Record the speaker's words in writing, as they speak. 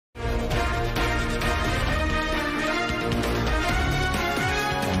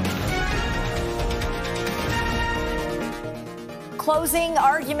closing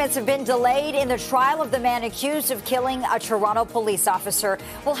arguments have been delayed in the trial of the man accused of killing a Toronto police officer.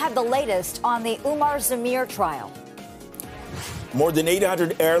 We'll have the latest on the Umar Zamir trial. More than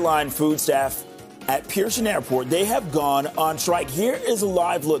 800 airline food staff at Pearson Airport, they have gone on strike. Here is a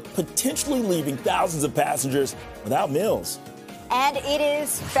live look, potentially leaving thousands of passengers without meals. And it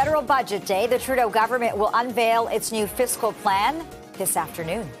is federal budget day. The Trudeau government will unveil its new fiscal plan this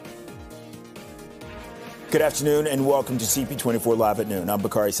afternoon. Good afternoon and welcome to CP24 Live at Noon. I'm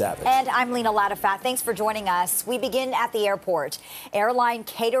Bakari Savage. And I'm Lena Latafat. Thanks for joining us. We begin at the airport. Airline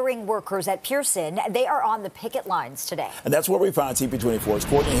catering workers at Pearson, they are on the picket lines today. And that's where we found CP24's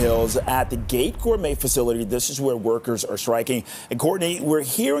Courtney Hills at the Gate Gourmet facility. This is where workers are striking. And Courtney, we're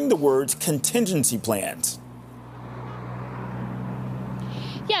hearing the words contingency plans.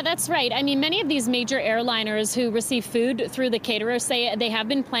 Yeah, that's right. I mean, many of these major airliners who receive food through the caterer say they have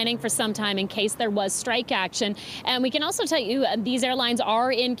been planning for some time in case there was strike action. And we can also tell you these airlines are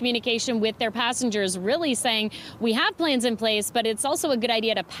in communication with their passengers, really saying we have plans in place, but it's also a good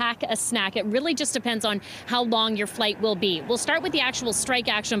idea to pack a snack. It really just depends on how long your flight will be. We'll start with the actual strike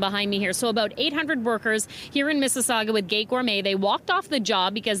action behind me here. So about 800 workers here in Mississauga with Gate Gourmet, they walked off the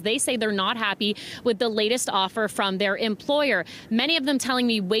job because they say they're not happy with the latest offer from their employer. Many of them telling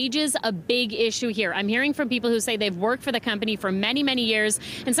me wages a big issue here. I'm hearing from people who say they've worked for the company for many, many years.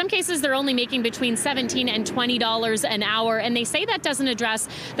 In some cases, they're only making between $17 and $20 an hour, and they say that doesn't address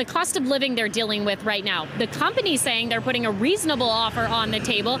the cost of living they're dealing with right now. The company's saying they're putting a reasonable offer on the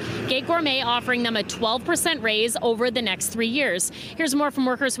table. Gate Gourmet offering them a 12% raise over the next 3 years. Here's more from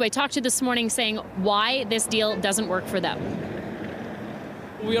workers who I talked to this morning saying why this deal doesn't work for them.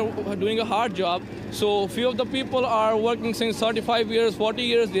 We are doing a hard job, so few of the people are working since 35 years, 40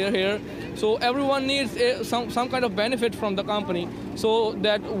 years they're here. So everyone needs some kind of benefit from the company so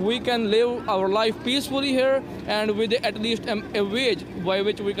that we can live our life peacefully here and with at least a wage by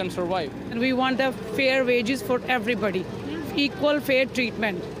which we can survive. And we want the fair wages for everybody, equal fair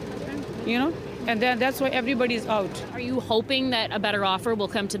treatment, you know, and then that's why everybody's out. Are you hoping that a better offer will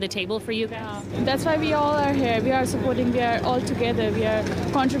come to the table for you guys? That's why we all are here. We are supporting, we are all together. We are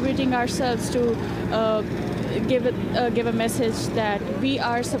contributing ourselves to give a message that we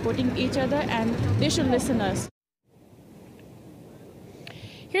are supporting each other and they should listen to us.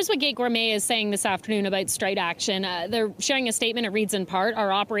 Here's what Gate Gourmet is saying this afternoon about strike action. They're sharing a statement. It reads in part,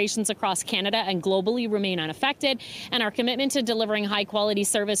 our operations across Canada and globally remain unaffected, and our commitment to delivering high-quality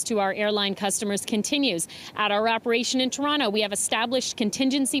service to our airline customers continues. At our operation in Toronto, we have established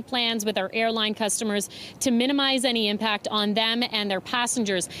contingency plans with our airline customers to minimize any impact on them and their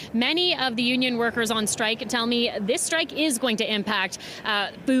passengers. Many of the union workers on strike tell me this strike is going to impact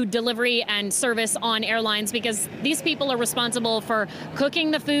food delivery and service on airlines because these people are responsible for cooking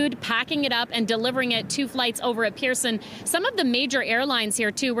the food, packing it up, and delivering it to flights over at Pearson. Some of the major airlines here,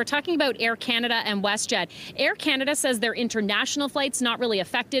 too. We're talking about Air Canada and WestJet. Air Canada says their international flights not really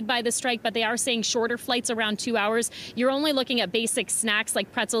affected by the strike, but they are saying shorter flights around 2 hours. You're only looking at basic snacks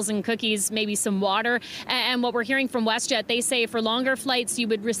like pretzels and cookies, maybe some water. And what we're hearing from WestJet, they say for longer flights, you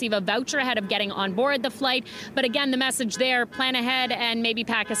would receive a voucher ahead of getting on board the flight. But again, the message there, plan ahead and maybe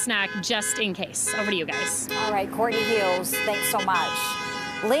pack a snack just in case. Over to you guys. All right, Courtney Hills, thanks so much.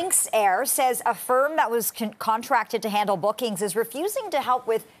 Lynx Air says a firm that was contracted to handle bookings is refusing to help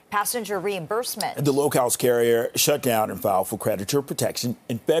with passenger reimbursement. The low-cost carrier shut down and filed for creditor protection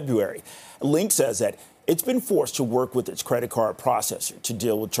in February. Lynx says that it's been forced to work with its credit card processor to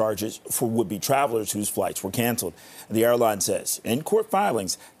deal with charges for would-be travelers whose flights were canceled. The airline says in court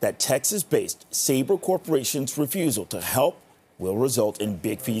filings that Texas-based Sabre Corporation's refusal to help will result in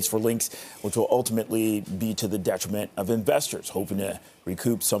big fees for Lynx, which will ultimately be to the detriment of investors hoping to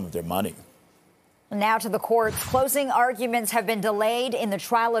recoup some of their money. Now to the courts. Closing arguments have been delayed in the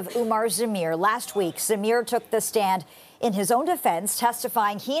trial of Umar Zamir. Last week, Zamir took the stand in his own defense,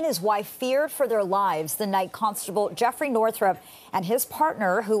 testifying he and his wife feared for their lives the night Constable Jeffrey Northrop and his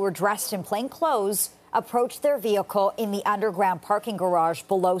partner, who were dressed in plain clothes, approached their vehicle in the underground parking garage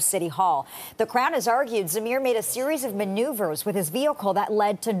below City Hall. The Crown has argued Zamir made a series of maneuvers with his vehicle that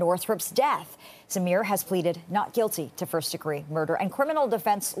led to Northrop's death. Zamir has pleaded not guilty to first-degree murder, and criminal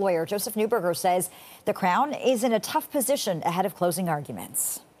defense lawyer Joseph Neuberger says the Crown is in a tough position ahead of closing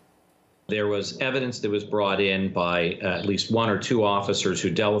arguments. There was evidence that was brought in by at least one or two officers who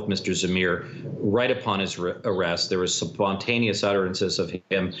dealt with Mr. Zamir right upon his arrest. There was spontaneous utterances of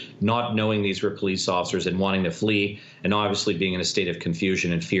him not knowing these were police officers and wanting to flee, and obviously being in a state of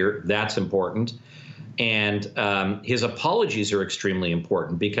confusion and fear. That's important. And his apologies are extremely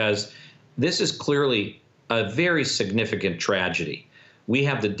important because this is clearly a very significant tragedy. We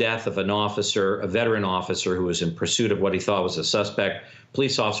have the death of an officer, a veteran officer, who was in pursuit of what he thought was a suspect.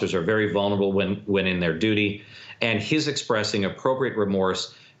 Police officers are very vulnerable when in their duty, and his expressing appropriate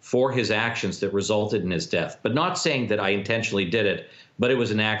remorse for his actions that resulted in his death, but not saying that I intentionally did it, but it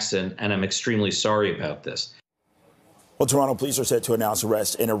was an accident, and I'm extremely sorry about this. Well, Toronto police are set to announce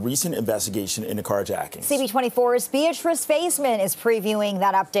arrest in a recent investigation into carjackings. CP24's Beatrice Faisman is previewing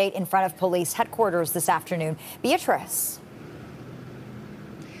that update in front of police headquarters this afternoon. Beatrice.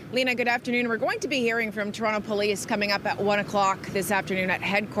 Lena, good afternoon. We're going to be hearing from Toronto Police coming up at 1 o'clock this afternoon at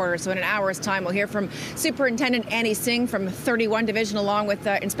headquarters. So in an hour's time, we'll hear from Superintendent Annie Singh from 31 Division, along with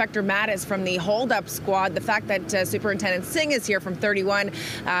Inspector Mattis from the hold-up squad. The fact that Superintendent Singh is here from 31,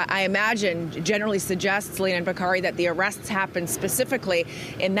 I imagine, generally suggests, Lena and Bakari, that the arrests happen specifically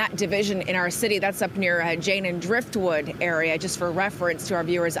in that division in our city. That's up near Jane and Driftwood area, just for reference to our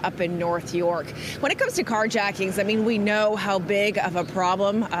viewers up in North York. When it comes to carjackings, I mean, we know how big of a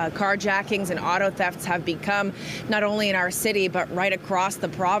problem carjackings and auto thefts have become, not only in our city, but right across the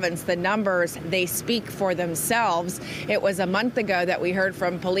province. The numbers, they speak for themselves. It was a month ago that we heard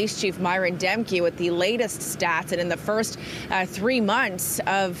from Police Chief Myron Demke with the latest stats. And in the first 3 months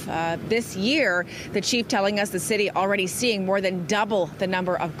of this year, the chief telling us the city already seeing more than double the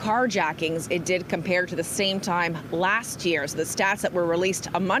number of carjackings it did compared to the same time last year. So the stats that were released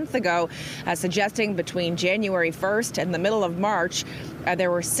a month ago suggesting between January 1st and the middle of March, there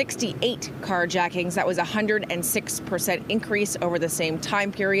were 68 carjackings. That was a 106% increase over the same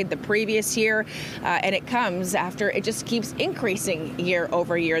time period the previous year. And it comes after it just keeps increasing year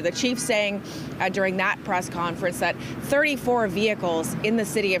over year. The chief saying during that press conference that 34 vehicles in the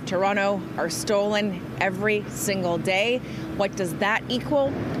city of Toronto are stolen every single day. What does that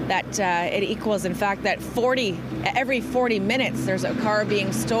equal? That it equals, in fact, that every 40 minutes there's a car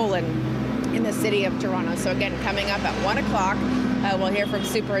being stolen in the city of Toronto. So again, coming up at 1 o'clock, we'll hear from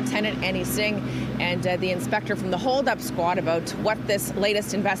Superintendent Annie Singh and the inspector from the hold-up squad about what this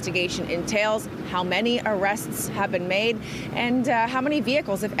latest investigation entails, how many arrests have been made, and how many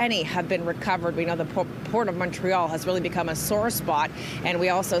vehicles, if any, have been recovered. We know the Port of Montreal has really become a sore spot, and we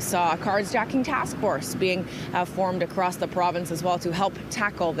also saw a carjacking task force being formed across the province as well to help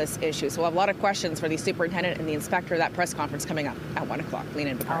tackle this issue. So we'll have a lot of questions for the superintendent and the inspector. That press conference coming up at 1 o'clock. Lena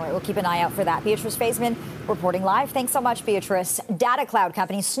and Bakari. All right, we'll keep an eye out for that. Beatrice Faisman reporting live. Thanks so much, Beatrice. Data cloud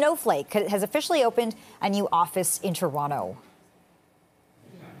company Snowflake has officially opened a new office in Toronto.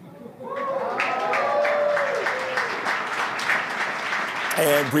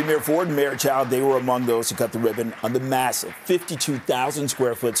 And Premier Ford and Mayor Chow, they were among those who cut the ribbon on the massive 52,000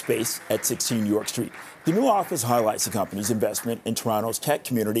 square foot space at 16 York Street. The new office highlights the company's investment in Toronto's tech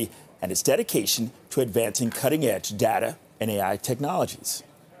community and its dedication to advancing cutting-edge data and AI technologies.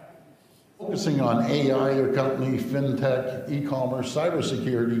 Focusing on AI, their company, fintech, e-commerce,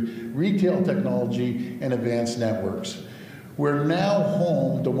 cybersecurity, retail technology, and advanced networks. We're now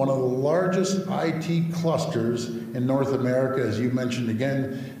home to one of the largest IT clusters in North America, as you mentioned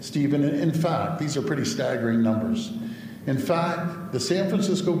again, Stephen. In fact, these are pretty staggering numbers. In fact, the San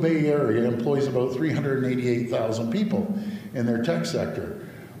Francisco Bay Area employs about 388,000 people in their tech sector,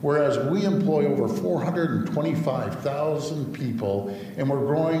 whereas we employ over 425,000 people, and we're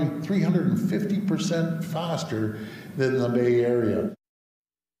growing 350% faster than the Bay Area.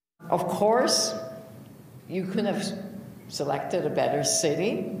 Of course, you couldn't have selected a better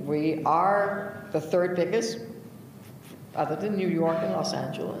city. We are the third biggest, other than New York and Los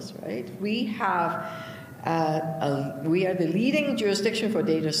Angeles, right? We are the leading jurisdiction for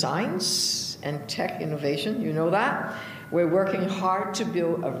data science and tech innovation. You know that. We're working hard to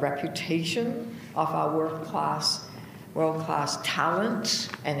build a reputation of our world-class talent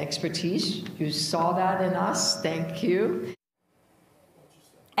and expertise. You saw that in us. Thank you.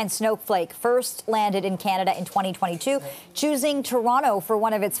 And Snowflake first landed in Canada in 2022, choosing Toronto for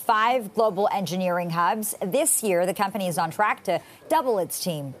one of its 5 global engineering hubs. This year, the company is on track to double its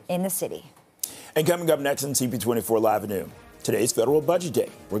team in the city. And coming up next on CP24 Live at noon, today's federal budget day.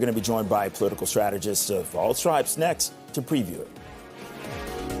 We're going to be joined by political strategists of all stripes next to preview it.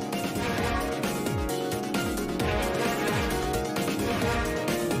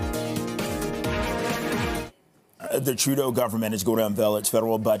 The Trudeau government is going to unveil its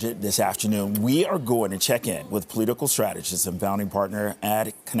federal budget this afternoon. We are going to check in with political strategist and founding partner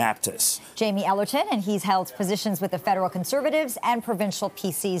at Canaptus, Jamie Ellerton, and he's held positions with the federal Conservatives and provincial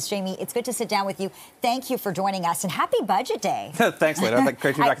PCs. Jamie, it's good to sit down with you. Thank you for joining us, and happy Budget Day. Thanks, Lena.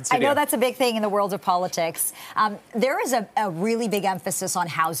 Great to be back in studio. I know that's a big thing in the world of politics. There is a really big emphasis on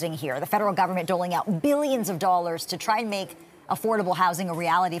housing here. The federal government doling out billions of dollars to try and make affordable housing a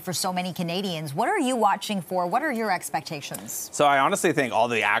reality for so many Canadians. What are you watching for? What are your expectations? So I honestly think all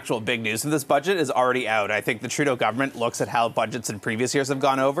the actual big news of this budget is already out. I think the Trudeau government looks at how budgets in previous years have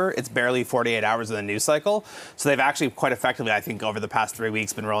gone over. It's barely 48 hours of the news cycle. So they've actually quite effectively, I think, over the past 3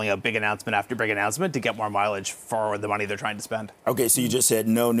 weeks been rolling out big announcement after big announcement to get more mileage for the money they're trying to spend. Okay, so you just said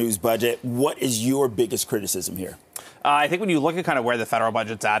no news budget. What is your biggest criticism here? I think when you look at kind of where the federal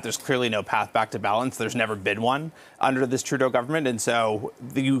budget's at, there's clearly no path back to balance. There's never been one under this Trudeau government. And so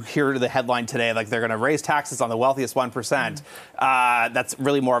you hear the headline today, like they're going to raise taxes on the wealthiest 1%. That's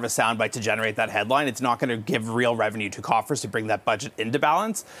really more of a soundbite to generate that headline. It's not going to give real revenue to coffers to bring that budget into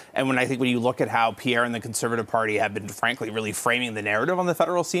balance. And when you look at how Pierre and the Conservative Party have been, frankly, really framing the narrative on the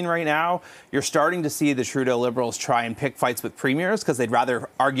federal scene right now, you're starting to see the Trudeau Liberals try and pick fights with premiers because they'd rather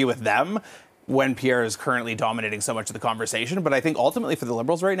argue with them when Pierre is currently dominating so much of the conversation. But I think ultimately for the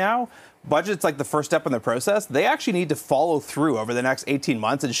Liberals right now, budget's like the first step in the process. They actually need to follow through over the next 18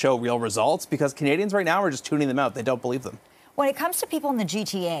 months and show real results because Canadians right now are just tuning them out. They don't believe them. When it comes to people in the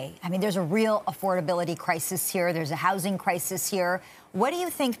GTA, I mean, there's a real affordability crisis here. There's a housing crisis here. What do you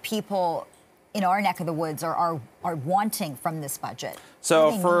think people in our neck of the woods are wanting from this budget?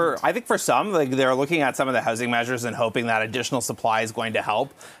 So I think for some, they're looking at some of the housing measures and hoping that additional supply is going to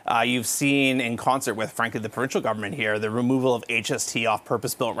help. You've seen in concert with, frankly, the provincial government here, the removal of HST off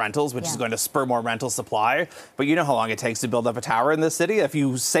purpose-built rentals, which is going to spur more rental supply. But you know how long it takes to build up a tower in this city. If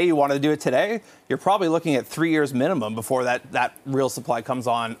you say you want to do it today, you're probably looking at 3 years minimum before that real supply comes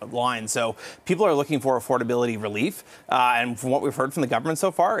online. So people are looking for affordability relief. And from what we've heard from the government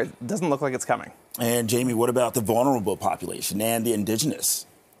so far, it doesn't look like it's coming. And Jamie, what about the vulnerable population and the Indigenous?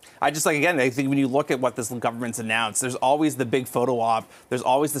 I think when you look at what this government's announced, there's always the big photo op, there's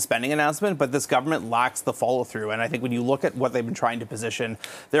always the spending announcement, but this government lacks the follow through. And I think when you look at what they've been trying to position,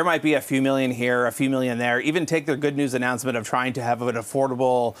 there might be a few million here, a few million there. Even take their good news announcement of trying to have an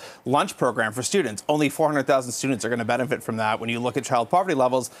affordable lunch program for students. Only 400,000 students are going to benefit from that. When you look at child poverty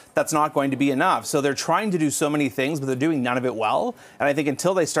levels, that's not going to be enough. So they're trying to do so many things, but they're doing none of it well. And I think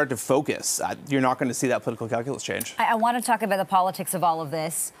until they start to focus, you're not going to see that political calculus change. I want to talk about the politics of all of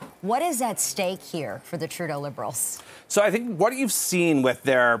this. What is at stake here for the Trudeau Liberals? So I think what you've seen with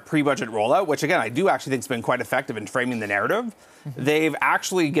their pre-budget rollout, which, again, I do actually think has been quite effective in framing the narrative, they've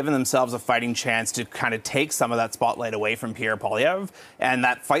actually given themselves a fighting chance to kind of take some of that spotlight away from Pierre Poilievre. And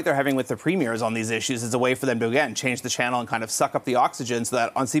that fight they're having with the premiers on these issues is a way for them to, again, change the channel and kind of suck up the oxygen so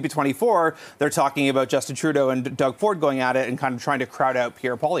that on CP24, they're talking about Justin Trudeau and Doug Ford going at it and kind of trying to crowd out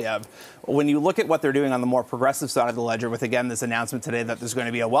Pierre Poilievre. When you look at what they're doing on the more progressive side of the ledger with, again, this announcement today that there's going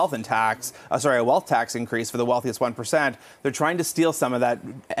to be a wealth tax increase for the wealthiest 1%, they're trying to steal some of that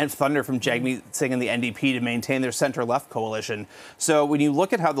thunder from Jagmeet Singh and the NDP to maintain their center-left coalition. So when you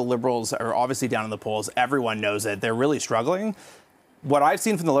look at how the Liberals are obviously down in the polls, everyone knows it. They're really struggling. What I've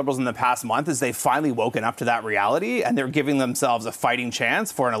seen from the Liberals in the past month is they've finally woken up to that reality, and they're giving themselves a fighting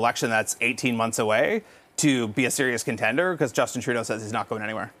chance for an election that's 18 months away to be a serious contender because Justin Trudeau says he's not going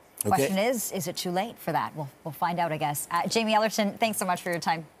anywhere. Question is it too late for that? We'll find out, I guess. Jamie Ellerton, thanks so much for your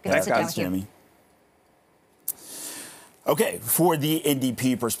time. Good to sit down with you. Jamie. Okay, for the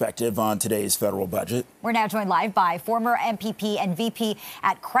NDP perspective on today's federal budget. We're now joined live by former MPP and VP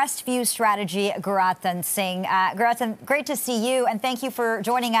at Crestview Strategy, Guratan Singh. Guratan, great to see you, and thank you for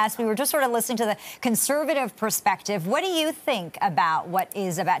joining us. We were just sort of listening to the Conservative perspective. What do you think about what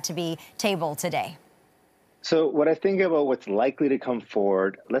is about to be tabled today? So what I think about what's likely to come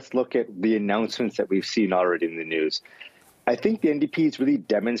forward, let's look at the announcements that we've seen already in the news. I think the NDP has really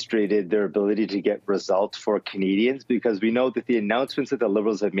demonstrated their ability to get results for Canadians because we know that the announcements that the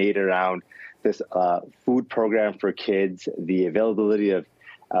Liberals have made around this food program for kids, the availability of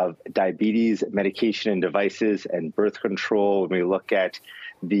diabetes medication and devices and birth control, when we look at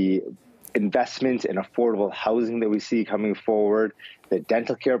the investments in affordable housing that we see coming forward, the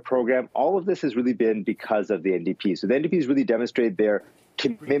dental care program, all of this has really been because of the NDP. So the NDP has really demonstrated their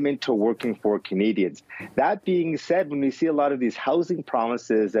commitment to working for Canadians. That being said, when we see a lot of these housing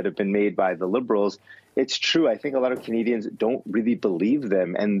promises that have been made by the Liberals, it's true. I think a lot of Canadians don't really believe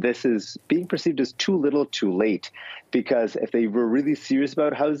them. And this is being perceived as too little, too late. Because if they were really serious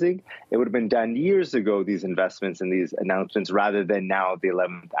about housing, it would have been done years ago, these investments and these announcements, rather than now at the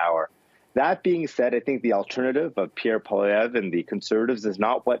 11th hour. That being said, I think the alternative of Pierre Poilievre and the Conservatives is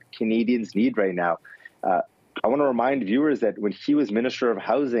not what Canadians need right now. I want to remind viewers that when he was Minister of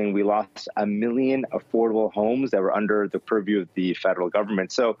Housing, we lost 1 million affordable homes that were under the purview of the federal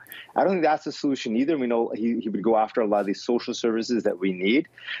government. So I don't think that's the solution either. We know he would go after a lot of these social services that we need.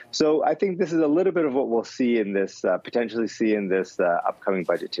 So I think this is a little bit of what we'll see in this, potentially see in this upcoming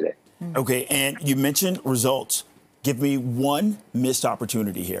budget today. Okay, and you mentioned results. Give me one missed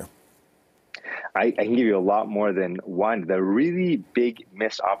opportunity here. I can give you a lot more than one. The really big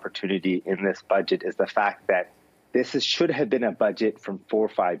missed opportunity in this budget is the fact that should have been a budget from 4 or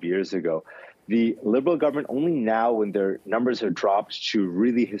 5 years ago. The Liberal government, only now when their numbers have dropped to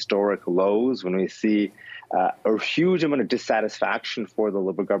really historic lows, when we see a huge amount of dissatisfaction for the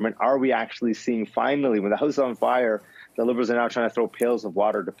Liberal government, are we actually seeing finally, when the house is on fire, the Liberals are now trying to throw pails of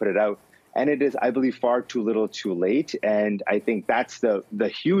water to put it out. And it is, I believe, far too little too late. And I think that's the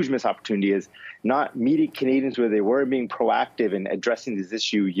huge missed opportunity, is not meeting Canadians where they were, being proactive in addressing this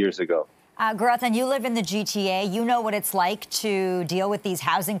issue years ago. Gaurav, you live in the GTA. You know what it's like to deal with these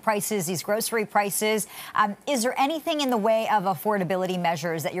housing prices, these grocery prices. Is there anything in the way of affordability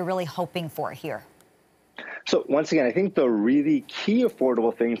measures that you're really hoping for here? So once again, I think the really key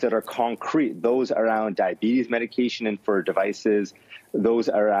affordable things that are concrete, those around diabetes medication and for devices, those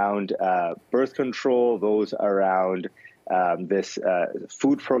around birth control, those around this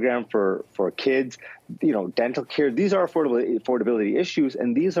food program for kids, dental care. These are affordability issues,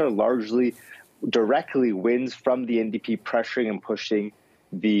 and these are largely directly wins from the NDP pressuring and pushing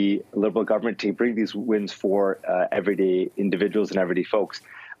the Liberal government to bring these wins for everyday individuals and everyday folks.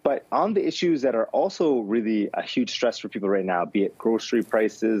 But on the issues that are also really a huge stress for people right now, be it grocery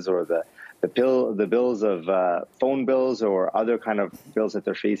prices or the bills of phone bills or other kind of bills that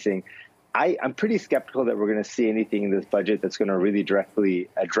they're facing, I'm pretty skeptical that we're going to see anything in this budget that's going to really directly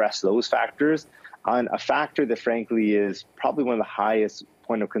address those factors on a factor that, frankly, is probably one of the highest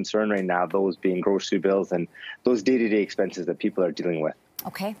point of concern right now, those being grocery bills and those day-to-day expenses that people are dealing with.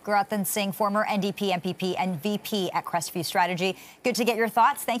 Okay. Gaurathan Singh, former NDP MPP and VP at Crestview Strategy. Good to get your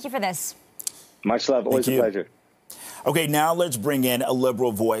thoughts. Thank you for this. Much love. Always a pleasure. Okay, now let's bring in a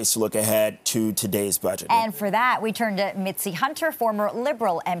Liberal voice to look ahead to today's budget. And for that, we turn to Mitzi Hunter, former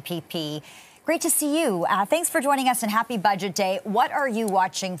Liberal MPP. Great to see you. Thanks for joining us and happy Budget Day. What are you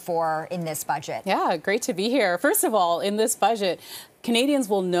watching for in this budget? Yeah, great to be here. First of all, in this budget, Canadians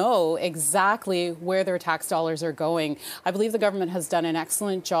will know exactly where their tax dollars are going. I believe the government has done an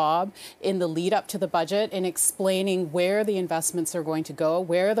excellent job in the lead up to the budget in explaining where the investments are going to go,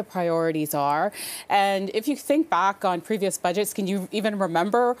 where the priorities are. And if you think back on previous budgets, can you even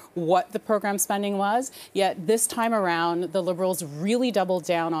remember what the program spending was? Yet this time around, the Liberals really doubled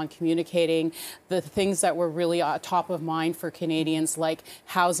down on communicating the things that were really top of mind for Canadians, like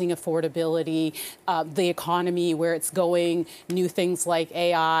housing affordability, the economy, where it's going, new things like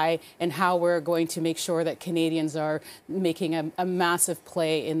AI, and how we're going to make sure that Canadians are making a massive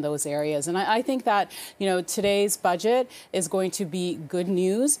play in those areas. And I think that, today's budget is going to be good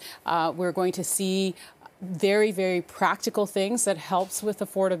news. We're going to see very, very practical things that helps with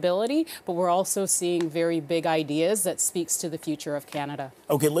affordability, but we're also seeing very big ideas that speaks to the future of Canada.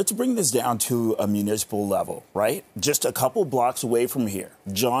 Okay, let's bring this down to a municipal level, right? Just a couple blocks away from here.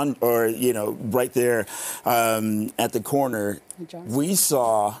 John, right there at the corner, we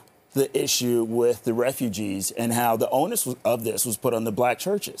saw the issue with the refugees and how the onus of this was put on the black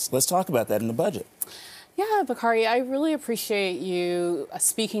churches. Let's talk about that in the budget. Yeah, Bakari, I really appreciate you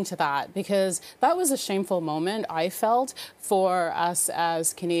speaking to that, because that was a shameful moment, I felt, for us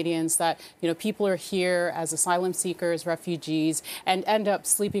as Canadians, that, people are here as asylum seekers, refugees, and end up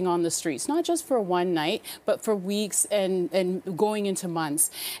sleeping on the streets, not just for one night, but for weeks and going into months.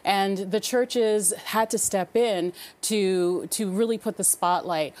 And the churches had to step in to really put the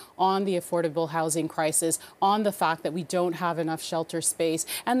spotlight on the affordable housing crisis, on the fact that we don't have enough shelter space,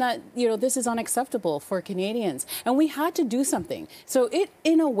 and that, this is unacceptable for Canadians. And we had to do something. So it,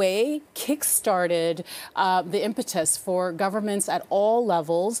 in a way, kick-started the impetus for governments at all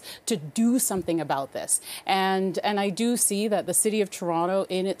levels to do something about this. And I do see that the City of Toronto,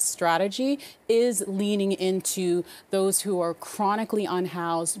 in its strategy, is leaning into those who are chronically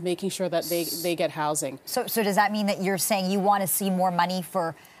unhoused, making sure that they get housing. So does that mean that you're saying you want to see more money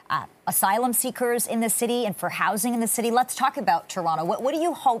for asylum seekers in the city and for housing in the city? Let's talk about Toronto. What do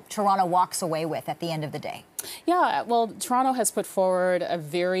you hope Toronto walks away with at the end of the day? Yeah, well, Toronto has put forward a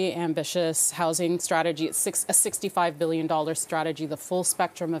very ambitious housing strategy. It's a $65 billion strategy, the full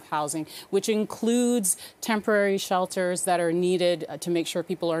spectrum of housing, which includes temporary shelters that are needed to make sure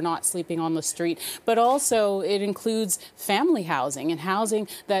people are not sleeping on the street. But also it includes family housing and housing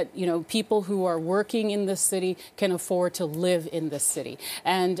that, people who are working in this city can afford to live in this city.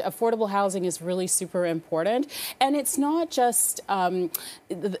 And affordable housing is really super important. And it's not just the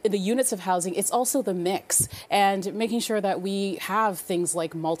units of housing, it's also the mix. and making sure that we have things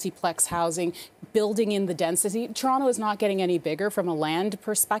like multiplex housing, building in the density. Toronto is not getting any bigger from a land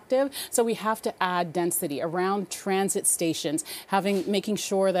perspective, so we have to add density around transit stations, making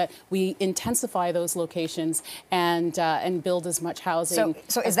sure that we intensify those locations and build as much housing.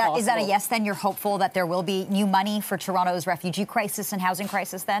 So is that a yes? Then you're hopeful that there will be new money for Toronto's refugee crisis and housing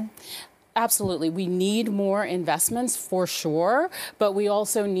crisis then? Absolutely. We need more investments for sure, but we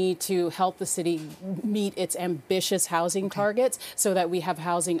also need to help the city meet its ambitious housing targets so that we have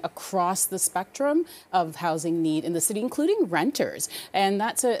housing across the spectrum of housing need in the city, including renters. And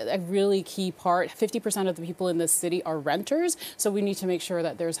that's a really key part. 50% of the people in this city are renters, so we need to make sure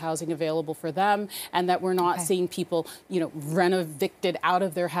that there's housing available for them and that we're not seeing people, rent-evicted out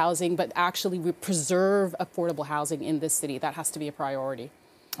of their housing, but actually we preserve affordable housing in this city. That has to be a priority.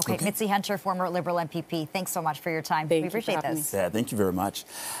 Okay, Mitzi Hunter, former Liberal MPP, thanks so much for your time. We appreciate this. Yeah, thank you very much.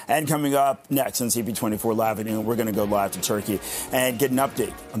 And coming up next on CP24 Live at Noon, we're going to go live to Turkey and get an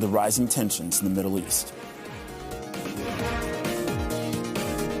update on the rising tensions in the Middle East.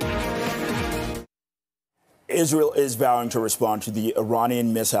 Israel is vowing to respond to the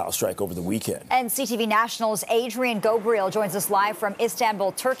Iranian missile strike over the weekend. And CTV National's Adrian Gobriel joins us live from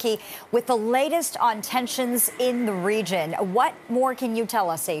Istanbul, Turkey, with the latest on tensions in the region. What more can you tell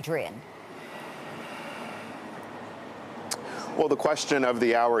us, Adrian? Well, the question of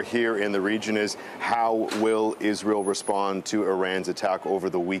the hour here in the region is how will Israel respond to Iran's attack over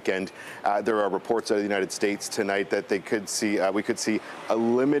the weekend? There are reports out of the United States tonight that we could see a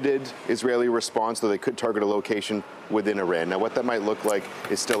limited Israeli response, though they could target a location within Iran. Now, what that might look like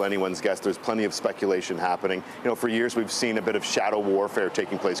is still anyone's guess. There's plenty of speculation happening. For years we've seen a bit of shadow warfare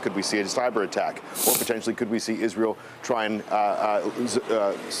taking place. Could we see a cyber attack? Or potentially could we see Israel try and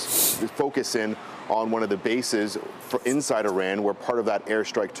focus in on one of the bases inside Iran where part of that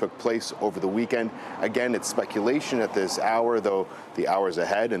airstrike took place over the weekend? Again, it's speculation at this hour, though the hours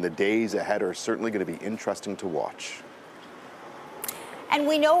ahead and the days ahead are certainly going to be interesting to watch. And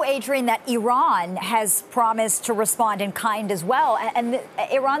we know, Adrian, that Iran has promised to respond in kind as well. And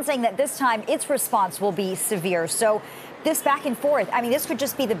Iran saying that this time its response will be severe. So this back and forth, this could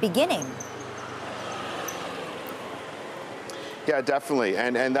just be the beginning. Yeah, definitely.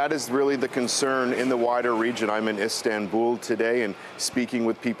 And that is really the concern in the wider region. I'm in Istanbul today and speaking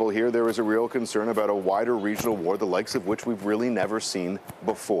with people here. There is a real concern about a wider regional war, the likes of which we've really never seen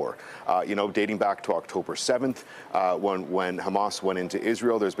before. Dating back to October 7th, when Hamas went into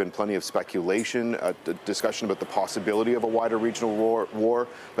Israel, there's been plenty of speculation, discussion about the possibility of a wider regional war.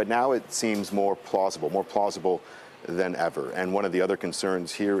 But now it seems more plausible than ever. And one of the other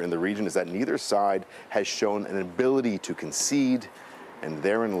concerns here in the region is that neither side has shown an ability to concede, and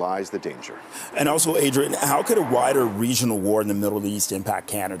therein lies the danger. And also, Adrian, how could a wider regional war in the Middle East impact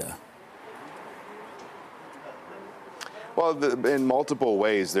Canada? Well, in multiple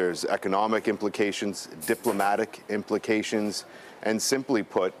ways. There's economic implications, diplomatic implications, and simply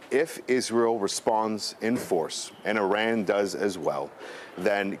put, if Israel responds in force, and Iran does as well,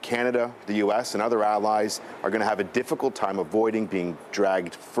 then Canada, the U.S., and other allies are going to have a difficult time avoiding being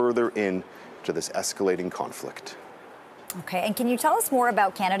dragged further into this escalating conflict. Okay, and can you tell us more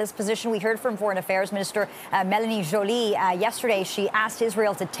about Canada's position? We heard from Foreign Affairs Minister Mélanie Joly yesterday. She asked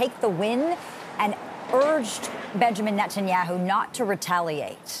Israel to take the win and urged Benjamin Netanyahu not to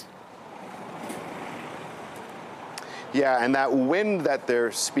retaliate. Yeah, and that win that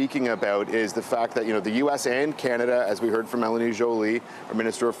they're speaking about is the fact that, the U.S. and Canada, as we heard from Mélanie Joly, our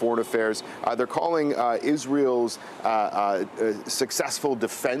Minister of Foreign Affairs, they're calling Israel's successful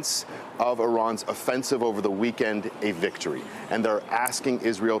defense of Iran's offensive over the weekend a victory. And they're asking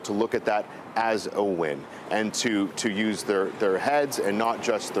Israel to look at that as a win and to use their heads and not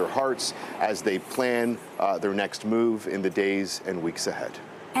just their hearts as they plan their next move in the days and weeks ahead.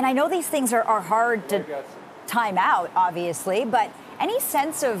 And I know these things are hard to time out, obviously, but any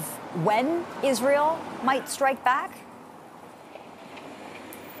sense of when Israel might strike back?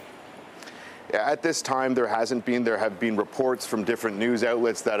 Yeah, at this time, there have been reports from different news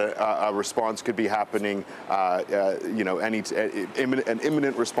outlets that a response could be happening. An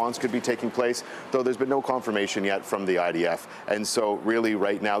imminent response could be taking place, though there's been no confirmation yet from the IDF. And so really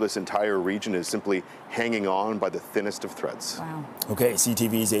right now, this entire region is simply hanging on by the thinnest of threads. Wow. Okay,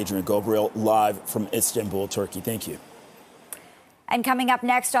 CTV's Adrian Gobriel live from Istanbul, Turkey. Thank you. And coming up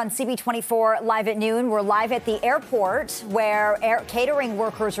next on CP24 Live at Noon, we're live at the airport where catering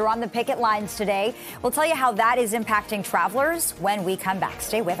workers are on the picket lines today. We'll tell you how that is impacting travelers when we come back.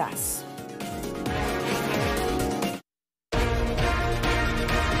 Stay with us.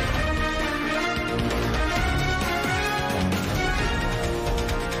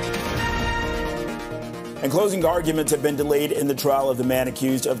 And closing arguments have been delayed in the trial of the man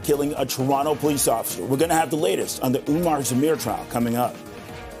accused of killing a Toronto police officer. We're going to have the latest on the Umar Zamir trial coming up.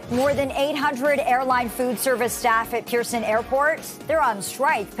 More than 800 airline food service staff at Pearson Airport, they're on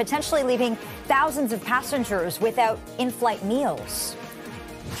strike, potentially leaving thousands of passengers without in-flight meals.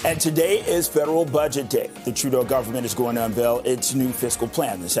 And today is federal budget day. The Trudeau government is going to unveil its new fiscal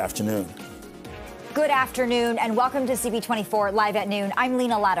plan this afternoon. Good afternoon and welcome to CP24 Live at Noon. I'm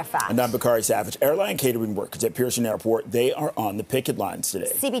Lena Latafat. And I'm Bakari Savage. Airline catering workers at Pearson Airport, they are on the picket lines today.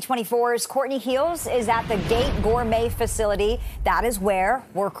 CP24's Courtney Heels is at the Gate Gourmet facility. That is where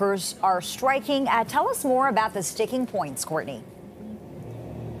workers are striking. Tell us more about the sticking points, Courtney.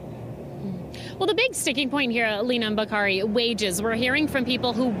 Well, the big sticking point here, Lena and Bakari, wages. We're hearing from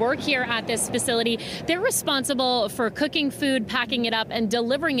people who work here at this facility. They're responsible for cooking food, packing it up, and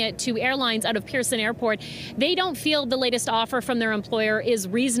delivering it to airlines out of Pearson Airport. They don't feel the latest offer from their employer is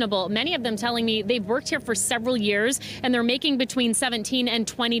reasonable. Many of them telling me they've worked here for several years, and they're making between $17 and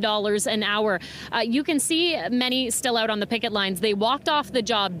 $20 an hour. You can see many still out on the picket lines. They walked off the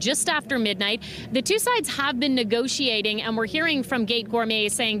job just after midnight. The two sides have been negotiating, and we're hearing from Gate Gourmet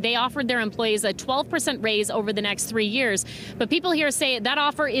saying they offered their employees a 12% raise over the next 3 years. But people here say that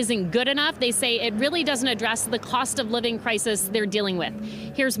offer isn't good enough. They say it really doesn't address the cost of living crisis they're dealing with.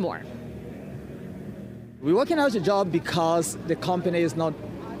 Here's more. We're working out a job because the company is not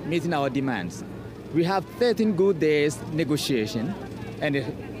meeting our demands. We have 13 good days negotiation, and it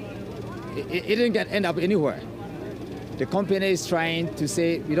didn't end up anywhere. The company is trying to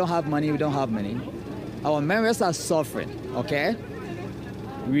say, we don't have money, we don't have money. Our members are suffering, okay?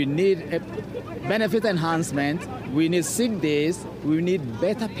 We need a benefit enhancement, we need sick days, we need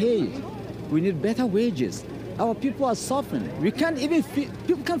better pay, we need better wages. Our people are suffering. We can't even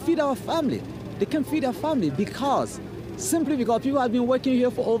people can't feed our family. They can't feed their family simply because people have been working here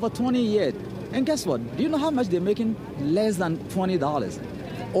for over 20 years. And guess what? Do you know how much they're making? Less than $20.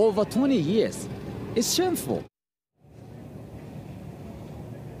 Over 20 years. It's shameful.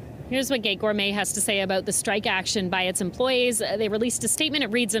 Here's what Gate Gourmet has to say about the strike action by its employees. They released a statement.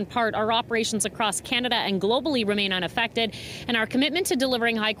 It reads in part, our operations across Canada and globally remain unaffected, and our commitment to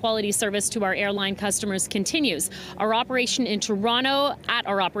delivering high-quality service to our airline customers continues. At our operation in Toronto,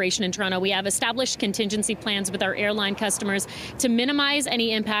 we have established contingency plans with our airline customers to minimize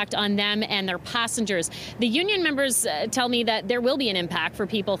any impact on them and their passengers. The union members tell me that there will be an impact for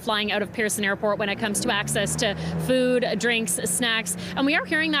people flying out of Pearson Airport when it comes to access to food, drinks, snacks, and we are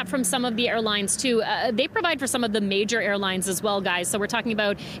hearing that from some of the airlines too. They provide for some of the major airlines as well, guys. So we're talking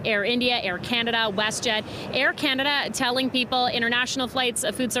about Air India, Air Canada, WestJet. Air Canada telling people international flights,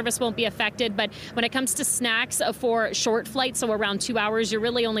 food service won't be affected, but when it comes to snacks for short flights, so around 2 hours, you're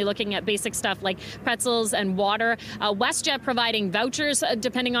really only looking at basic stuff like pretzels and water. WestJet providing vouchers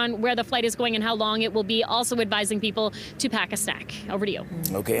depending on where the flight is going and how long it will be, also advising people to pack a snack. Over to you.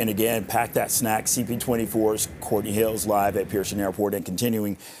 Okay, and again, pack that snack. CP24's Courtney Hills live at Pearson Airport and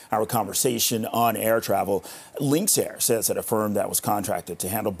continuing our conversation on air travel. Lynx Air says that a firm that was contracted to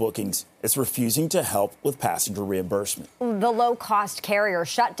handle bookings is refusing to help with passenger reimbursement. The low-cost carrier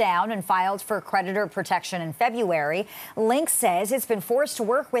shut down and filed for creditor protection in February. Lynx says it's been forced to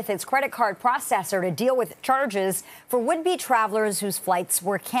work with its credit card processor to deal with charges for would-be travelers whose flights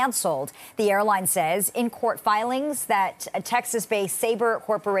were canceled. The airline says in court filings that a Texas-based Sabre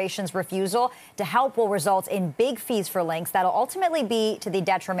Corporation's refusal to help will result in big fees for Lynx that'll ultimately be to the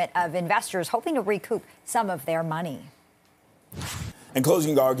detriment of investors hoping to recoup some of their money. And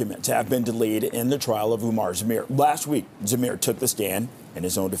closing arguments have been delayed in the trial of Umar Zamir. Last week, Zamir took the stand in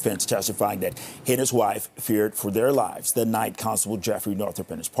his own defense, testifying that he and his wife feared for their lives the night Constable Jeffrey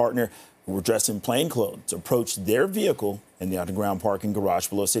Northrop and his partner, who were dressed in plain clothes, approached their vehicle in the underground parking garage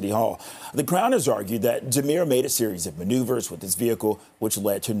below City Hall. The Crown has argued that Zamir made a series of maneuvers with his vehicle, which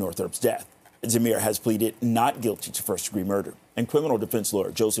led to Northrop's death. Zamir has pleaded not guilty to first-degree murder. And criminal defense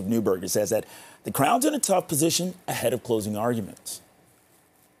lawyer Joseph Newberger says that the Crown's in a tough position ahead of closing arguments.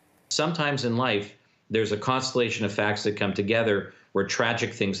 Sometimes in life, there's a constellation of facts that come together where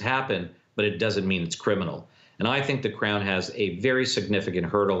tragic things happen, but it doesn't mean it's criminal. And I think the Crown has a very significant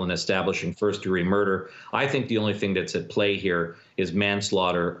hurdle in establishing first-degree murder. I think the only thing that's at play here is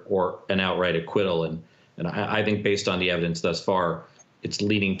manslaughter or an outright acquittal. And I think based on the evidence thus far, it's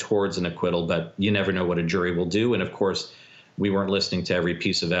leaning towards an acquittal, but you never know what a jury will do. And of course, we weren't listening to every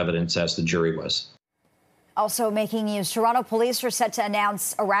piece of evidence as the jury was. Also making news, Toronto police are set to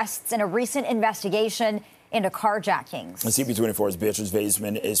announce arrests in a recent investigation into carjackings. And CP24's Beatrice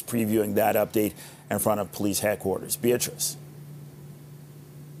Vaisman is previewing that update in front of police headquarters. Beatrice.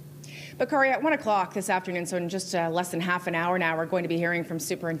 Bakari, at 1 o'clock this afternoon, so in just less than half an hour now, we're going to be hearing from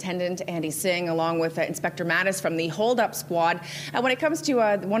Superintendent Andy Singh along with Inspector Mattis from the hold-up squad. When it comes to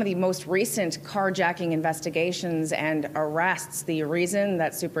one of the most recent carjacking investigations and arrests, the reason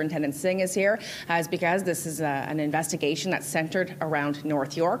that Superintendent Singh is here is because this is an investigation that's centered around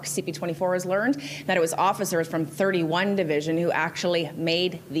North York. CP24 has learned that it was officers from 31 Division who actually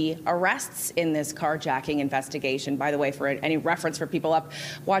made the arrests in this carjacking investigation. By the way, for any reference for people up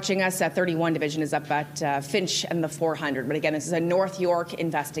watching us, 31 Division is up at Finch and the 400. But again, this is a North York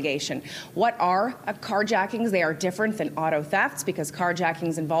investigation. What are carjackings? They are different than auto thefts because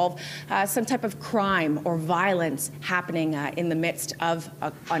carjackings involve some type of crime or violence happening in the midst of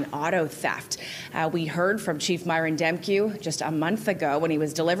an auto theft. We heard from Chief Myron Demkew just a month ago when he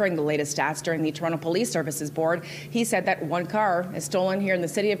was delivering the latest stats during the Toronto Police Services Board. He said that one car is stolen here in the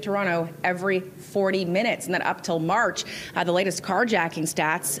city of Toronto every 40 minutes, and that up till March, the latest carjacking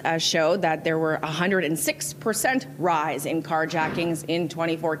stats showed that there were 106% rise in carjackings in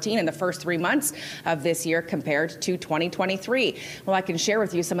 2014 in the first 3 months of this year compared to 2023. Well, I can share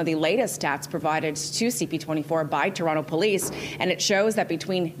with you some of the latest stats provided to CP24 by Toronto Police, and it shows that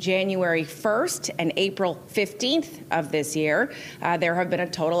between January 1st and April 15th of this year, there have been a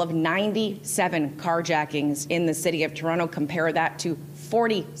total of 97 carjackings in the city of Toronto. Compare that to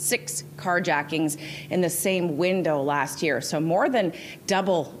 46 carjackings in the same window last year. So more than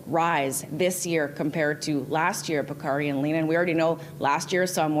double rise this year compared to last year, Bakari and Lena. And we already know last year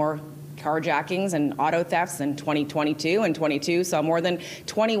saw more carjackings and auto thefts than 2022, and 22 saw more than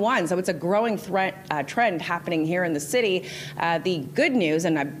 21. So it's a growing trend happening here in the city. The good news,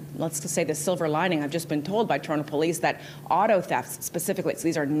 and let's just say the silver lining, I've just been told by Toronto Police that auto thefts specifically, so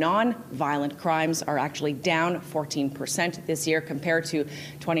these are non-violent crimes, are actually down 14% this year compared to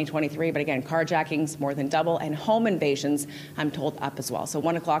 2023. But again, carjackings more than double, and home invasions, I'm told, up as well. So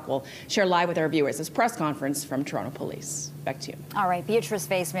 1 o'clock, we'll share live with our viewers this press conference from Toronto Police. Back to you. All right, Beatrice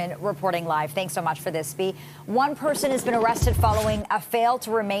Baseman reporting live. Thanks so much for this, Bea. One person has been arrested following a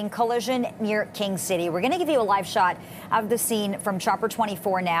fail-to-remain collision near King City. We're going to give you a live shot of the scene from Chopper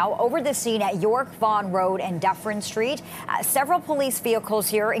 24 now. Over the scene at York Vaughan Road and Dufferin Street, several police vehicles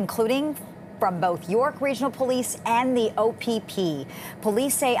here, including from both York Regional Police and the OPP.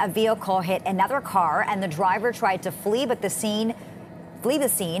 Police say a vehicle hit another car and the driver tried to flee the scene,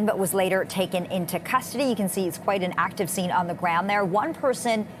 but was later taken into custody. You can see it's quite an active scene on the ground there. One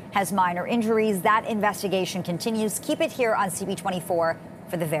person has minor injuries. That investigation continues. Keep it here on CP24 for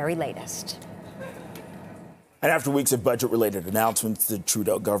the very latest. And after weeks of budget-related announcements, the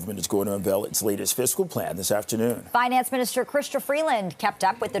Trudeau government is going to unveil its latest fiscal plan this afternoon. Finance Minister Chrystia Freeland kept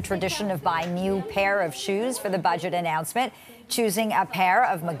up with the tradition of buying new pair of shoes for the budget announcement, choosing a pair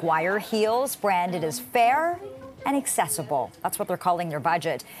of Maguire heels branded as fair and accessible. That's what they're calling their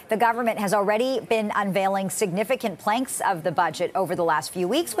budget. The government has already been unveiling significant planks of the budget over the last few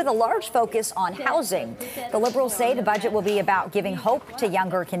weeks with a large focus on housing. The Liberals say the budget will be about giving hope to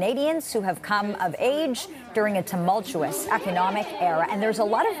younger Canadians who have come of age during a tumultuous economic era. And there's a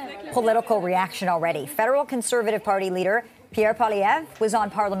lot of political reaction already. Federal Conservative Party leader Pierre Poilievre was on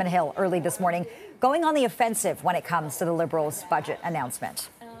Parliament Hill early this morning, going on the offensive when it comes to the Liberals' budget announcement.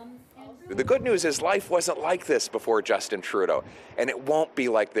 The good news is life wasn't like this before Justin Trudeau, and it won't be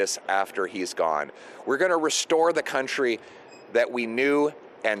like this after he's gone. We're going to restore the country that we knew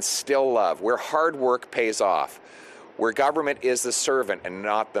and still love, where hard work pays off, where government is the servant and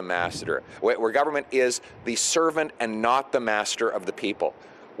not the master, where government is the servant and not the master of the people,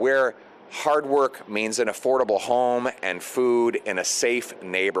 where hard work means an affordable home and food in a safe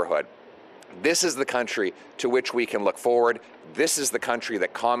neighborhood. This is the country to which we can look forward. This is the country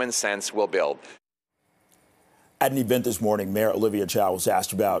that common sense will build. At an event this morning, Mayor Olivia Chow was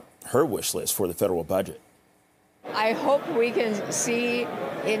asked about her wish list for the federal budget. I hope we can see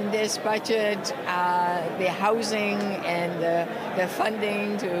in this budget the housing and the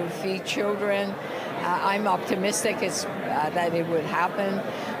funding to feed children. I'm optimistic that it would happen.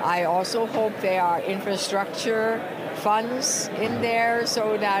 I also hope there are infrastructure funds in there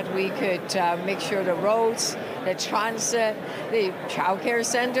so that we could make sure the roads, the transit, the childcare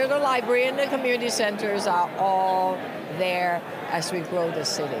center, the library, and the community centers are all there as we grow the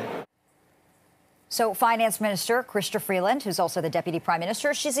city. So Finance Minister Chrystia Freeland, who's also the Deputy Prime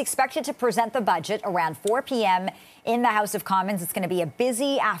Minister, she's expected to present the budget around 4 p.m. in the House of Commons. It's going to be a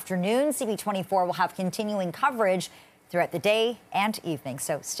busy afternoon. CP24 will have continuing coverage throughout the day and evening,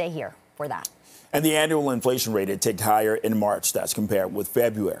 so stay here for that. And the annual inflation rate had ticked higher in March. That's compared with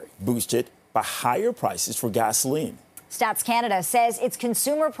February, boosted by higher prices for gasoline. Stats Canada says its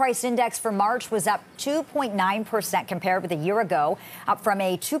consumer price index for March was up 2.9% compared with a year ago, up from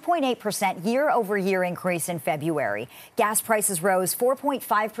a 2.8% year-over-year increase in February. Gas prices rose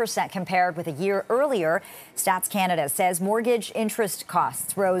 4.5% compared with a year earlier. Stats Canada says mortgage interest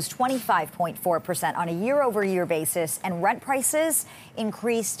costs rose 25.4% on a year-over-year basis, and rent prices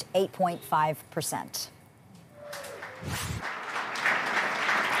increased 8.5%.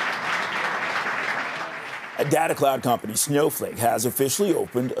 A data cloud company, Snowflake, has officially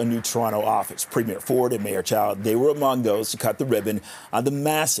opened a new Toronto office. Premier Ford and Mayor Child, they were among those to cut the ribbon on the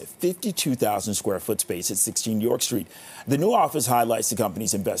massive 52,000 square foot space at 16 York Street. The new office highlights the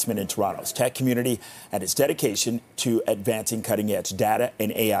company's investment in Toronto's tech community and its dedication to advancing cutting-edge data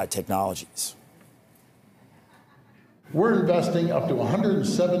and AI technologies. We're investing up to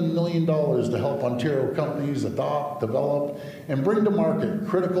 $107 million to help Ontario companies adopt, develop, and bring to market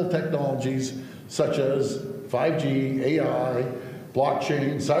critical technologies such as 5G, AI,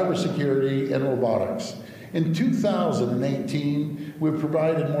 blockchain, cybersecurity, and robotics. In 2018, we've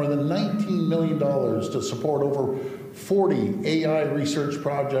provided more than $19 million to support over 40 AI research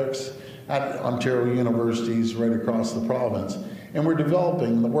projects at Ontario universities right across the province. And we're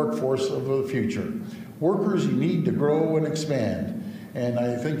developing the workforce of the future. Workers you need to grow and expand. And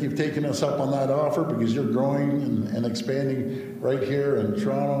I think you've taken us up on that offer because you're growing and expanding right here in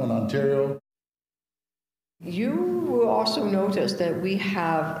Toronto and Ontario. You will also notice that we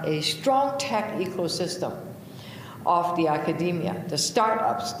have a strong tech ecosystem of the academia, the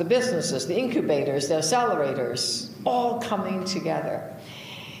startups, the businesses, the incubators, the accelerators, all coming together.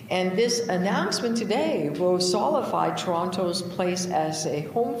 And this announcement today will solidify Toronto's place as a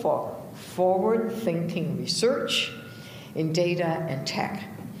home for forward-thinking research in data and tech,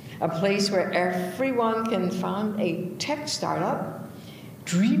 a place where everyone can found a tech startup,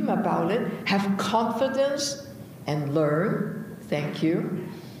 dream about it, have confidence, and learn, thank you,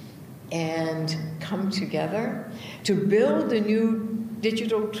 and come together to build the new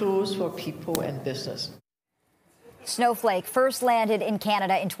digital tools for people and business. Snowflake first landed in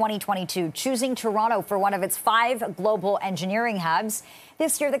Canada in 2022, choosing Toronto for one of its 5 global engineering hubs.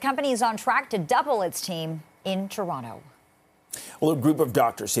 This year, the company is on track to double its team in Toronto. Well, a group of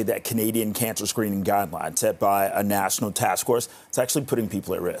doctors say that Canadian cancer screening guidelines set by a national task force is actually putting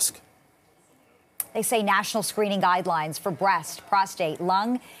people at risk. They say national screening guidelines for breast, prostate,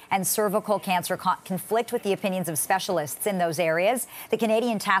 lung, and cervical cancer conflict with the opinions of specialists in those areas. The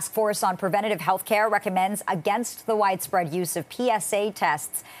Canadian Task Force on Preventative Health Care recommends against the widespread use of PSA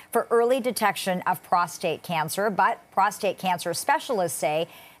tests for early detection of prostate cancer. But prostate cancer specialists say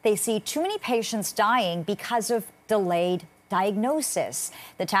they see too many patients dying because of delayed diagnosis.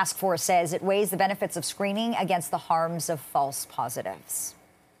 The task force says it weighs the benefits of screening against the harms of false positives.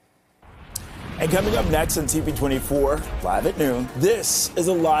 And coming up next on CP24, live at noon, this is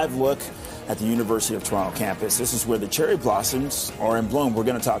a live look at the University of Toronto campus. This is where the cherry blossoms are in bloom. We're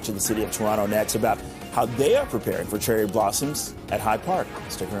going to talk to the City of Toronto next about how they are preparing for cherry blossoms at Hyde Park.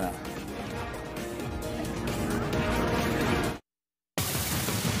 Stick around.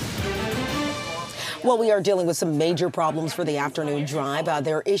 Well, we are dealing with some major problems for the afternoon drive.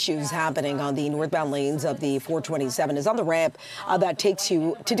 There are issues happening on the northbound lanes of the 427 is on the ramp that takes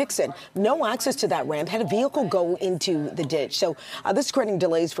you to Dixon. No access to that ramp. Had a vehicle go into the ditch. So this is creating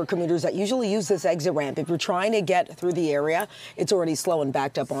delays for commuters that usually use this exit ramp. If you're trying to get through the area, it's already slow and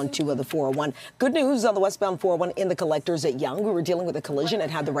backed up onto the 401. Good news on the westbound 401 in the collectors at Yonge. We were dealing with a collision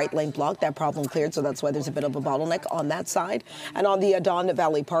and had the right lane blocked. That problem cleared, so that's why there's a bit of a bottleneck on that side. And on the Don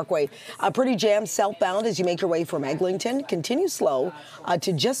Valley Parkway, pretty jammed southbound as you make your way from Eglinton. Continue slow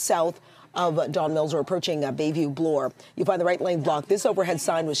to just south of Don Mills or approaching Bayview Bloor. You find the right lane blocked. This overhead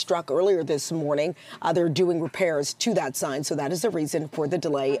sign was struck earlier this morning. They're doing repairs to that sign, so that is the reason for the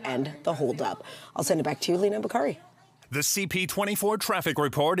delay and the holdup. I'll send it back to you, Lena Bakari. The CP24 traffic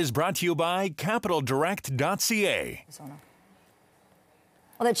report is brought to you by CapitalDirect.ca.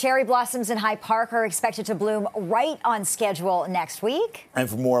 Well, the cherry blossoms in Hyde Park are expected to bloom right on schedule next week. And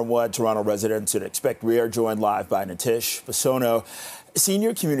for more on what Toronto residents should expect, we are joined live by Natish Basono,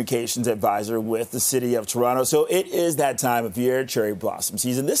 Senior Communications Advisor with the City of Toronto. So it is that time of year, cherry blossom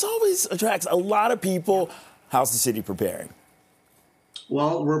season. This always attracts a lot of people. How's the city preparing?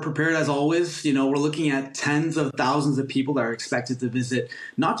 Well, we're prepared as always. You know, we're looking at tens of thousands of people that are expected to visit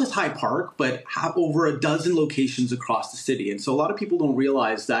not just Hyde Park, but over a dozen locations across the city. And so a lot of people don't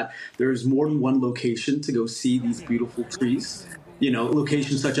realize that there's more than one location to go see these beautiful trees. You know,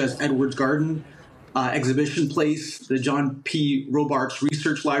 locations such as Edwards Garden, Exhibition Place, the John P. Robarts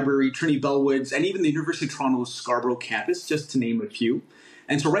Research Library, Trinity Bellwoods, and even the University of Toronto's Scarborough campus, just to name a few.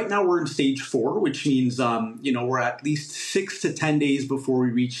 And so right now we're in stage 4, which means, we're at least 6 to 10 days before we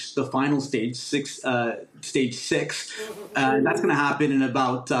reach the final stage, stage 6. And that's going to happen in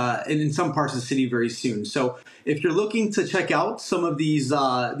about, in some parts of the city very soon. So if you're looking to check out some of these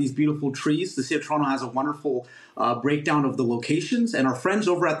beautiful trees, the City of Toronto has a wonderful breakdown of the locations, and our friends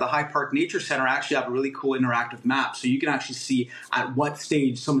over at the High Park Nature Center actually have a really cool interactive map, so you can actually see at what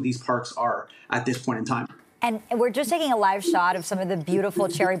stage some of these parks are at this point in time. And we're just taking a live shot of some of the beautiful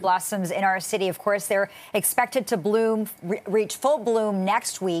cherry blossoms in our city. Of course, they're expected to bloom, reach full bloom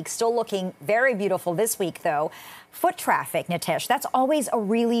next week. Still looking very beautiful this week, though. Foot traffic, Nitish, that's always a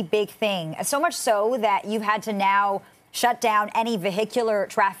really big thing. So much so that you've had to now shut down any vehicular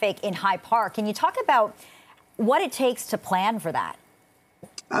traffic in High Park. Can you talk about what it takes to plan for that?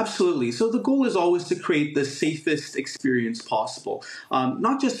 Absolutely. So the goal is always to create the safest experience possible,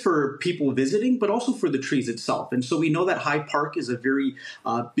 not just for people visiting, but also for the trees itself. And so we know that Hyde Park is a very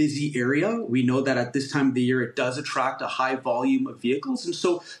busy area. We know that at this time of the year, it does attract a high volume of vehicles. And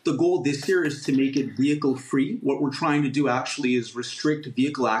so the goal this year is to make it vehicle free. What we're trying to do actually is restrict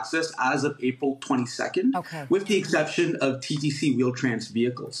vehicle access as of April 22nd, with the exception of TTC Wheel-Trans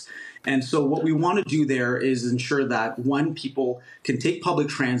vehicles. And so what we want to do there is ensure that, one, people can take public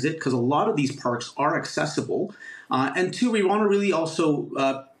transit because a lot of these parks are accessible. And two, we want to really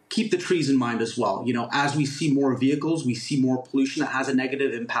also keep the trees in mind as well. You know, as we see more vehicles, we see more pollution that has a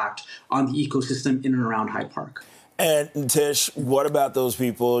negative impact on the ecosystem in and around Hyde Park. And Tish, what about those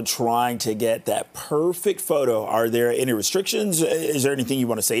people trying to get that perfect photo? Are there any restrictions? Is there anything you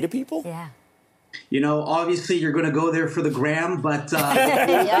want to say to people? Yeah. You know, obviously you're going to go there for the gram, but the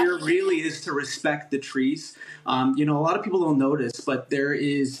goal here really is to respect the trees. You know, a lot of people don't notice, but there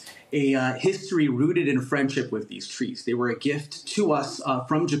is a history rooted in friendship with these trees. They were a gift to us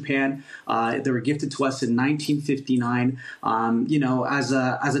from Japan. They were gifted to us in 1959, you know, as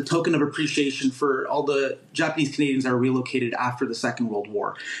a token of appreciation for all the Japanese Canadians that were relocated after the Second World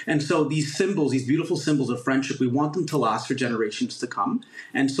War. And so these symbols, these beautiful symbols of friendship, we want them to last for generations to come.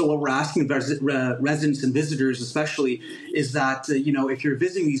 And so what we're asking residents and visitors especially is that, you know, if you're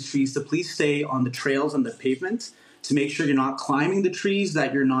visiting these trees, to please stay on the trails and the pavement, to make sure you're not climbing the trees,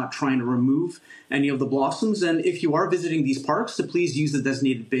 that you're not trying to remove any of the blossoms. And if you are visiting these parks, to please use the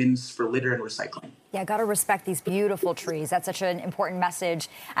designated bins for litter and recycling. Yeah, got to respect these beautiful trees. That's such an important message.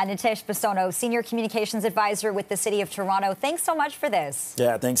 And Nitish Basono, Senior Communications Advisor with the City of Toronto, thanks so much for this.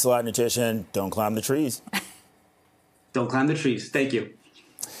 Yeah, thanks a lot, Nitish, and don't climb the trees. Don't climb the trees. Thank you.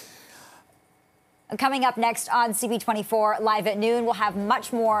 Coming up next on CP24 Live at Noon, we'll have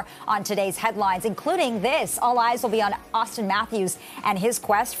much more on today's headlines, including this. All eyes will be on Austin Matthews and his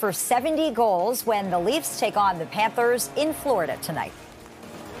quest for 70 goals when the Leafs take on the Panthers in Florida tonight.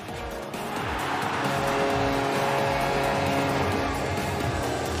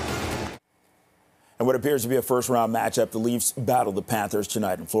 And what appears to be a first-round matchup, the Leafs battle the Panthers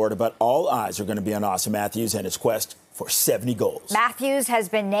tonight in Florida, but all eyes are going to be on Austin Matthews and his quest for 70 goals. Matthews has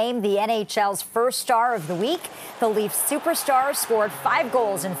been named the NHL's first star of the week. The Leafs superstar scored 5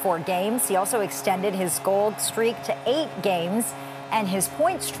 goals in 4 games. He also extended his goal streak to 8 games and his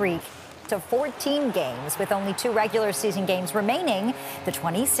point streak to 14 games. With only 2 regular season games remaining, the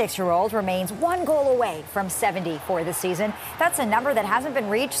 26-year-old remains 1 goal away from 70 for the season. That's a number that hasn't been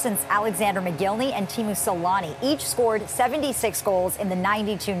reached since Alexander McGillney and Teemu Selanne each scored 76 goals in the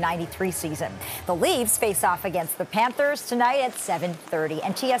 92-93 season. The Leafs face off against the Panthers tonight at 7:30.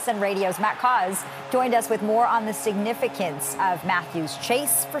 And TSN Radio's Matt Cause joined us with more on the significance of Matthews'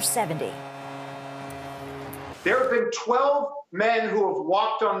 chase for 70. There have been 12 men who have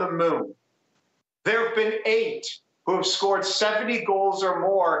walked on the moon. There have been 8 who have scored 70 goals or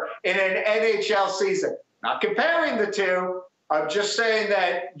more in an NHL season. Not comparing the two. I'm just saying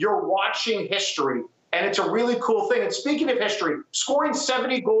that you're watching history, and it's a really cool thing. And speaking of history, scoring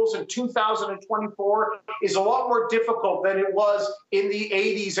 70 goals in 2024 is a lot more difficult than it was in the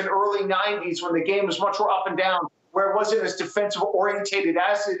 80s and early 90s when the game was much more up and down, where it wasn't as defensive-orientated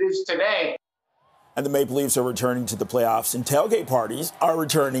as it is today. And the Maple Leafs are returning to the playoffs, and tailgate parties are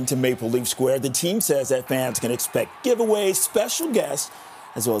returning to Maple Leaf Square. The team says that fans can expect giveaways, special guests,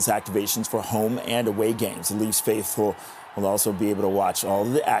 as well as activations for home and away games. The Leafs faithful will also be able to watch all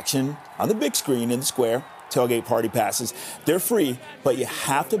of the action on the big screen in the square. Tailgate party passes, they're free, but you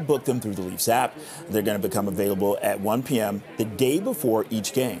have to book them through the Leafs app. They're going to become available at 1 p.m. the day before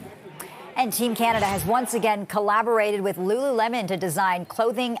each game. And Team Canada has once again collaborated with Lululemon to design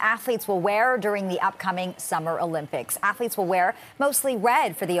clothing athletes will wear during the upcoming Summer Olympics. Athletes will wear mostly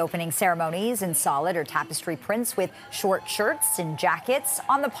red for the opening ceremonies in solid or tapestry prints with short shirts and jackets.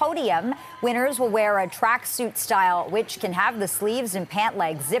 On the podium, winners will wear a tracksuit style, which can have the sleeves and pant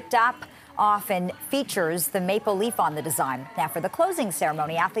legs zipped up. Often features the maple leaf on the design. Now, for the closing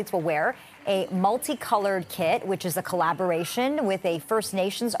ceremony, athletes will wear a multicolored kit, which is a collaboration with a First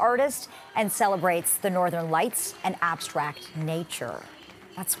Nations artist and celebrates the Northern Lights and abstract nature.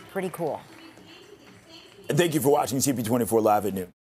 That's pretty cool. And thank you for watching CP24 Live at noon.